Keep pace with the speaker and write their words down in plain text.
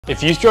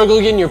If you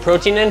struggle getting your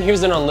protein in,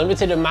 here's an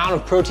unlimited amount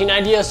of protein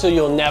ideas so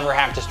you'll never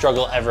have to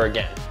struggle ever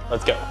again.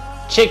 Let's go.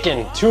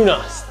 Chicken,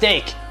 tuna,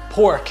 steak,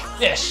 pork,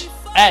 fish,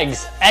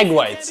 eggs, egg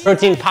whites,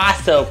 protein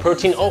pasta,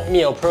 protein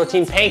oatmeal,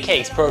 protein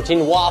pancakes,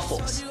 protein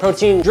waffles,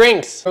 protein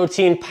drinks,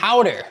 protein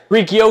powder,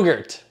 Greek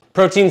yogurt,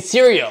 protein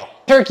cereal,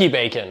 turkey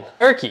bacon,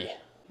 turkey,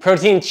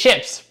 protein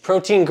chips,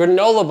 protein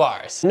granola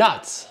bars,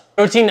 nuts,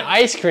 protein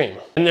ice cream.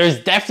 And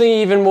there's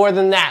definitely even more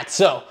than that.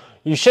 So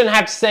you shouldn't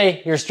have to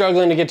say you're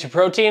struggling to get to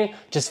protein.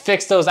 Just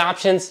fix those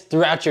options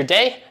throughout your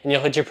day and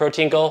you'll hit your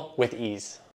protein goal with ease.